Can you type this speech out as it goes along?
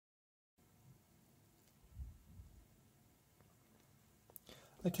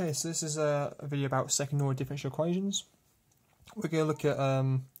Okay, so this is a video about second order differential equations. We're going to look at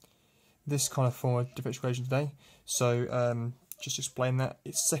this kind of form of differential equation today. So just to explain that,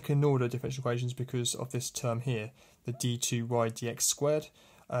 it's second order differential equations because of this term here, the d2y dx squared.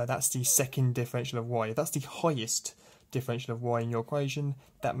 That's the second differential of y. If that's the highest differential of y in your equation,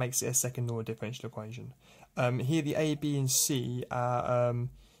 that makes it a second order differential equation. Here the a, b and c are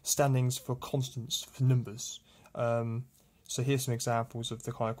standings for constants, for numbers. So here's some examples of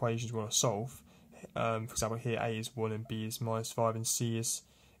the kind of equations we want to solve. For example, here a is 1 and b is -5 and c is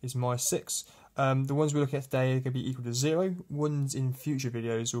 -6. The ones we're looking at today are going to be equal to 0. Ones in future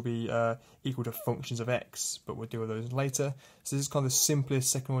videos will be equal to functions of x, but we'll deal with those later. So this is kind of the simplest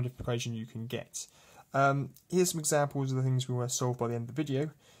second order equation you can get. Here's some examples of the things we want to solve by the end of the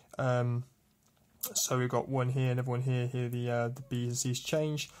video. So we've got one here, another one here. Here the b and c's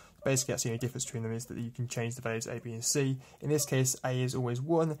change. Basically, that's the only difference between them is that you can change the values a, b and c. In this case, a is always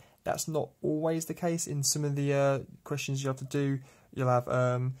 1. That's not always the case. In some of the questions you have to do, you'll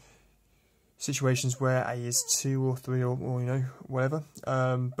have situations where a is 2 or 3 or you know, whatever.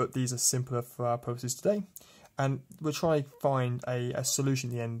 But these are simpler for our purposes today. And we'll try to find a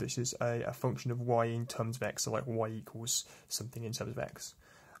solution at the end, which is a function of y in terms of x, so like y equals something in terms of x.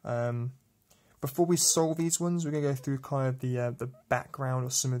 Before we solve these ones, we're going to go through kind of the background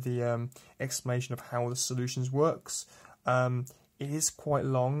or some of the explanation of how the solutions works. It is quite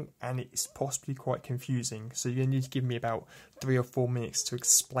long and it's possibly quite confusing, so you're going to need to give me about 3 or 4 minutes to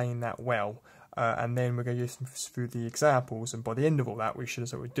explain that well. And then we're going to go through the examples, and by the end of all that we should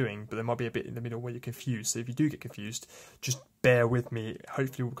know what we're doing, but there might be a bit in the middle where you're confused, so if you do get confused, just bear with me.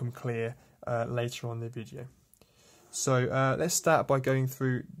 Hopefully it will become clear later on in the video. So let's start by going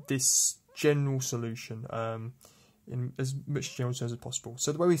through this general solution in as much general terms as possible.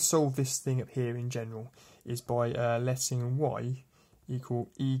 So the way we solve this thing up here in general is by letting y equal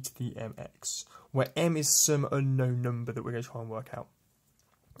e to the mx, where m is some unknown number that we're going to try and work out.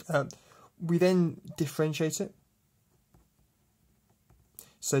 We then differentiate it.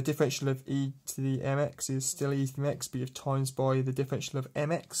 So differential of e to the mx is still e to the mx, but you've times by the differential of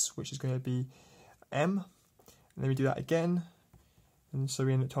mx, which is going to be m. And then we do that again. And so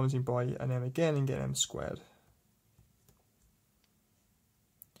we end up timesing by an m again and get m squared.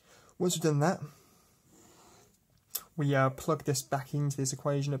 Once we've done that, we plug this back into this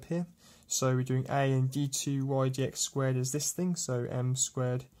equation up here. So we're doing a, and d2y dx squared is this thing, so m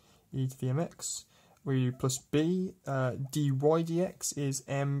squared e to the mx. We do plus b, dy dx is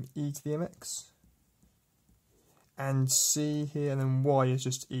m e to the mx. And c here, and then y is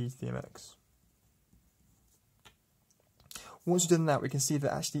just e to the mx. Once we've done that, we can see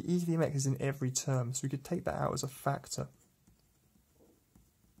that actually e to the mx is in every term, so we could take that out as a factor.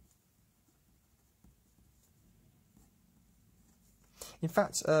 In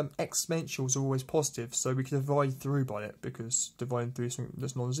fact, exponentials are always positive, so we can divide through by it, because dividing through something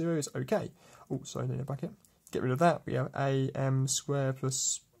that's non-zero is okay. Oh, sorry, don't go back here. Get rid of that. We have am squared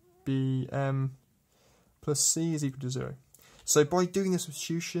plus bm plus c is equal to 0. So by doing the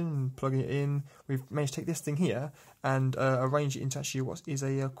substitution and plugging it in, we've managed to take this thing here and arrange it into actually what is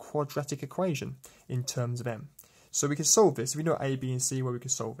a quadratic equation in terms of m. So we can solve this. If we know a, b and c, where we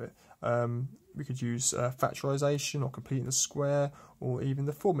could solve it. We could use factorisation or completing the square, or even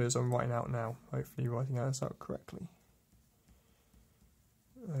the formulas I'm writing out now. Hopefully writing this out correctly.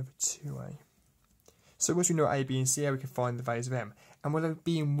 Over 2a. So once we know a, b and c, we can find the values of m. And we'll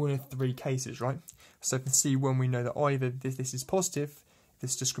be in one of 3 cases, right? So for C1 we know that either this is positive,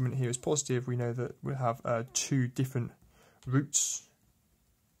 this discriminant here is positive, we know that we'll have 2 different roots.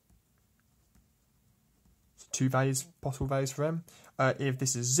 So 2 values, possible values for m. If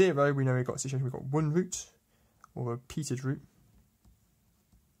this is 0, we know we've got a situation we've got 1 root, or a repeated root.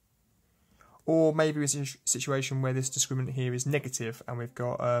 Or maybe it's a situation where this discriminant here is negative and we've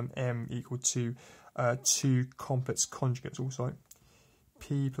got m equal to 2 complex conjugates also.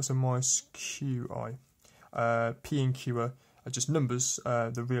 P plus or minus qi. P and q are just numbers,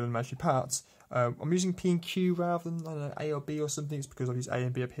 the real and imaginary parts. I'm using P and Q rather than, I don't know, A or B or something. It's because I've used A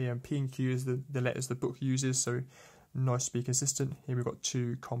and B up here, and P and Q is the letters the book uses, so nice to be consistent. Here we've got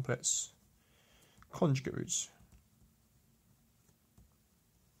 2 complex conjugate roots.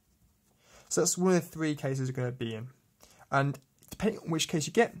 So that's one of the 3 cases we're going to be in. And depending on which case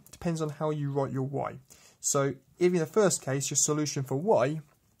you get, depends on how you write your y. So if in the first case your solution for y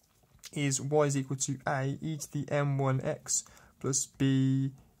is y is equal to a e to the m1x plus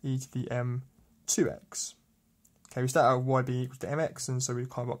b e to the m2x. Okay, we start out with y being equal to mx, and so we've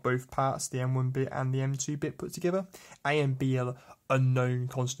kind of got both parts, the m1 bit and the m2 bit put together. A and b are unknown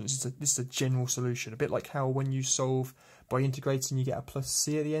constants. This is a general solution, a bit like how when you solve by integrating you get a plus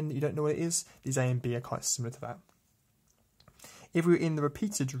c at the end that you don't know what it is. These a and b are quite similar to that. If we were in the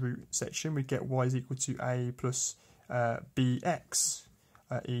repeated root section, we'd get y is equal to a plus bx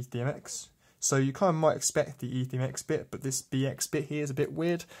e to the mx. So you kind of might expect the e to the mx bit, but this bx bit here is a bit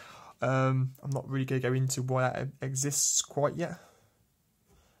weird. I'm not really going to go into why that exists quite yet.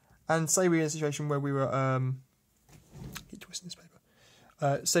 And say we're in a situation where we were keep twisting this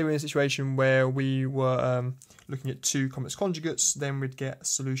paper. Say we're in a situation where we were looking at two complex conjugates, then we'd get a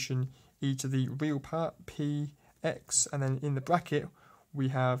solution e to the real part px, and then in the bracket we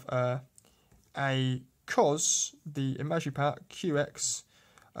have a cos the imaginary part qx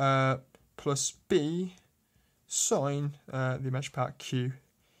plus b sine the imaginary part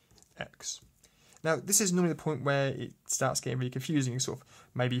qx. Now, this is normally the point where it starts getting really confusing. You sort of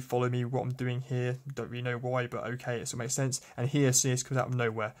maybe follow me what I'm doing here. Don't really know why, but okay, it sort of makes sense. And here, CS comes out of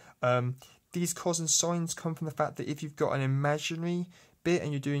nowhere. These cos and sines come from the fact that if you've got an imaginary bit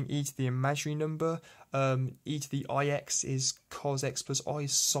and you're doing e to the imaginary number, e to the ix is cos x plus I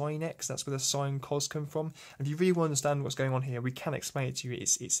sine x. That's where the sine cos come from. And if you really want to understand what's going on here, we can explain it to you.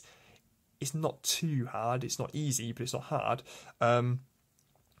 It's not too hard. It's not easy, but it's not hard.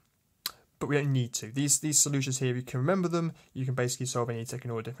 But we don't need to. These solutions here, you can remember them, you can basically solve any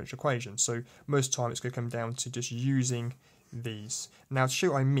second order differential equation. So most of the time it's going to come down to just using these. Now to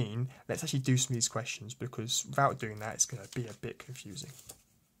show what I mean, let's actually do some of these questions, because without doing that it's going to be a bit confusing.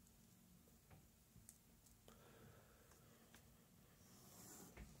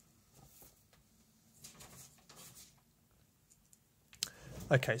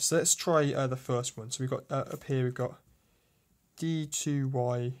 Okay, so let's try the first one. So we've got up here we've got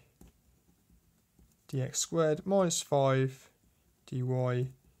d2y dx squared minus 5 dy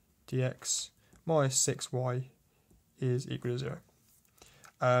dx minus 6y is equal to 0.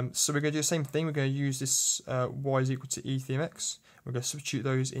 So we're going to do the same thing. We're going to use this y is equal to e to the mx. We're going to substitute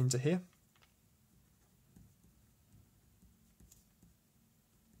those into here.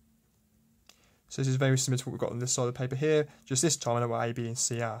 So this is very similar to what we've got on this side of the paper here, just this time I know what a, b and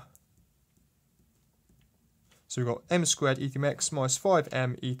c are. So we've got m squared e to the mx minus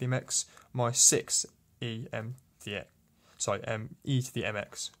 5m e to the mx minus 6 e m to the x. Sorry, e to the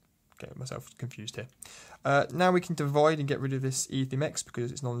mx. Getting myself confused here. Now we can divide and get rid of this e to the mx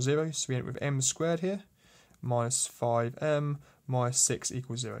because it's non-zero. So we end up with m squared here minus 5m minus 6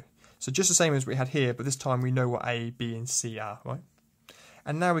 equals 0. So just the same as we had here, but this time we know what a, b and c are, right?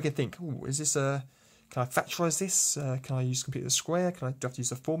 And now we can think, ooh, is this a... Can I factorise this? Can I use complete the square? Do I have to use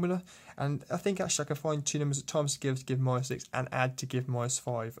the formula? And I think actually I can find two numbers at times to give minus 6 and add to give minus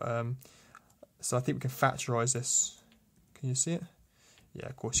 5. So I think we can factorise this. Can you see it? Yeah,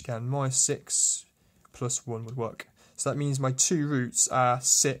 of course you can. Minus 6 plus 1 would work. So that means my two roots are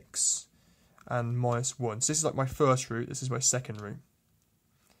 6 and minus 1. So this is like my first root, this is my second root.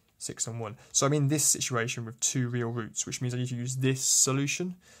 6 and 1. So I'm in this situation with two real roots, which means I need to use this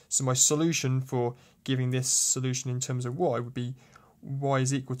solution. So my solution for giving this solution in terms of y would be y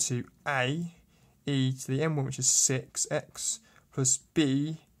is equal to a e to the m1, which is 6x, plus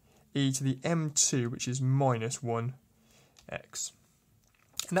b e to the m2, which is minus 1x.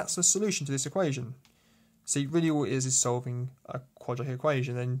 And that's the solution to this equation. See, really all it is solving a quadratic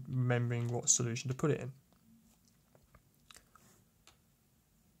equation and remembering what solution to put it in.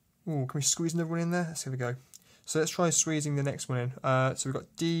 Ooh, can we squeeze another one in there? Let's give it a go. So let's try squeezing the next one in. So we've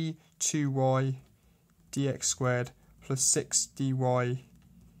got d2y dx squared plus 6dy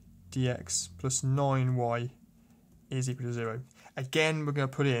dx plus 9y is equal to 0. Again, we're going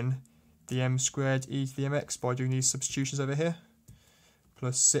to put in the m squared e to the mx by doing these substitutions over here.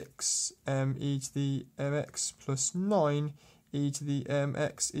 Plus 6m e to the mx plus 9 e to the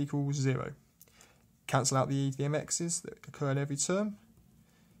mx equals 0. Cancel out the e to the mx's that occur in every term.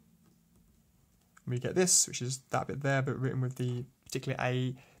 We get this, which is that bit there, but written with the particular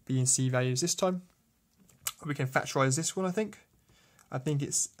a, b and c values this time. We can factorise this one, I think. I think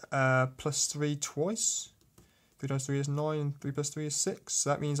it's plus 3 twice. 3 times 3 is 9, and 3 plus 3 is 6. So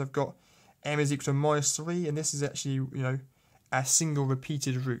that means I've got m is equal to minus 3, and this is actually, you know, a single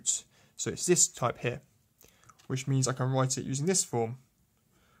repeated root. So it's this type here, which means I can write it using this form.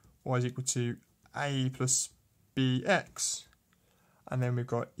 Y is equal to a plus bx. And then we've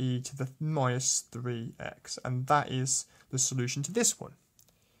got e to the minus 3x, and that is the solution to this one.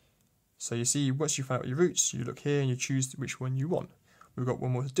 So you see, once you find out your roots, you look here and you choose which one you want. We've got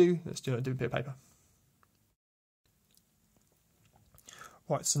one more to do. Let's do it on a different bit of paper.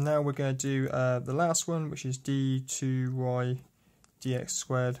 Right, so now we're going to do the last one, which is d2y dx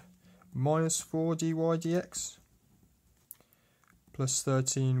squared minus 4dy dx plus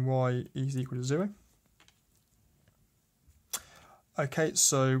 13y is equal to 0. Okay,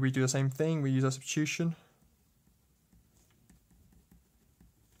 so we do the same thing, we use our substitution.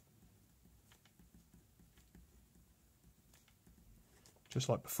 Just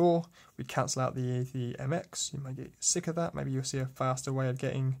like before, we cancel out the mx. You might get sick of that, maybe you'll see a faster way of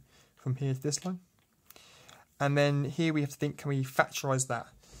getting from here to this line. And then here we have to think, can we factorise that?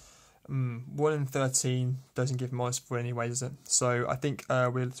 1 and 13 doesn't give minus 4 anyway, does it? So I think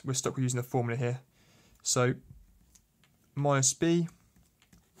we're stuck with using the formula here. So minus b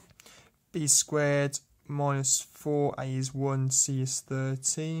squared minus 4a is 1, c is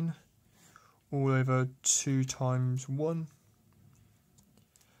 13, all over 2 times 1.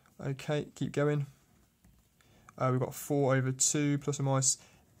 Okay, keep going. We've got 4 over 2 plus or minus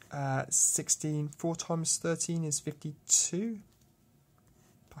 16. 4 times 13 is 52.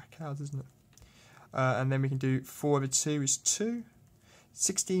 Back out, isn't it? And then we can do 4 over 2 is 2.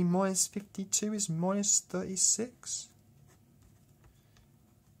 16 minus 52 is minus 36.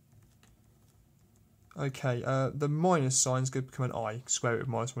 Okay, the minus sign is going to become an I. Square root of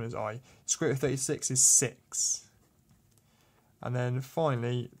minus 1 is I. Square root of 36 is 6. And then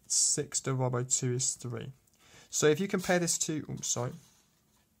finally, 6 divided by 2 is 3. So if you compare this to, if you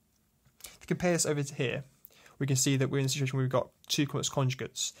compare this over to here, we can see that we're in a situation where we've got two complex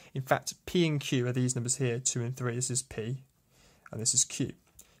conjugates. In fact, P and Q are these numbers here, 2 and 3. This is P, and this is Q.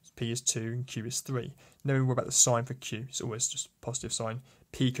 P is 2 and Q is 3. Knowing more about the sign for Q, it's always just a positive sign.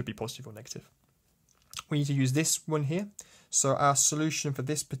 P could be positive or negative. We need to use this one here. So our solution for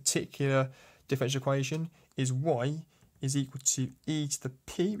this particular differential equation is y is equal to e to the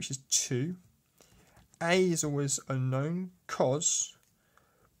p, which is 2. A is always unknown, cos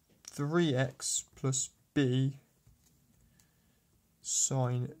 3x plus b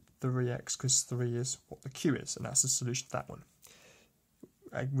sine 3x, because 3 is what the q is, and that's the solution to that one.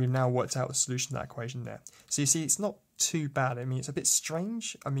 We've now worked out the solution to that equation there. So you see, it's not too bad. I mean, it's a bit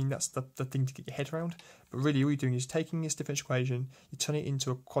strange. I mean, that's the thing to get your head around. But really, all you're doing is taking this differential equation, you turn it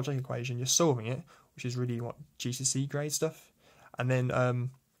into a quadratic equation, you're solving it, which is really what GCSE grade stuff. And then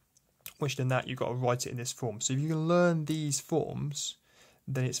once you've done that, you've got to write it in this form. So if you can learn these forms,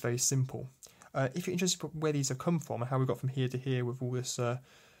 then it's very simple. If you're interested in where these have come from and how we got from here to here with all this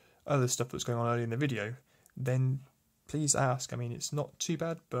other stuff that's going on earlier in the video, then please ask. I mean, it's not too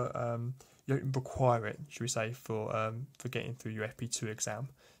bad, but you don't require it, should we say, for getting through your FP2 exam.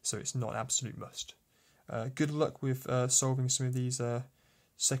 So it's not an absolute must. Good luck with solving some of these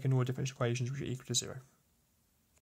second order differential equations which are equal to 0.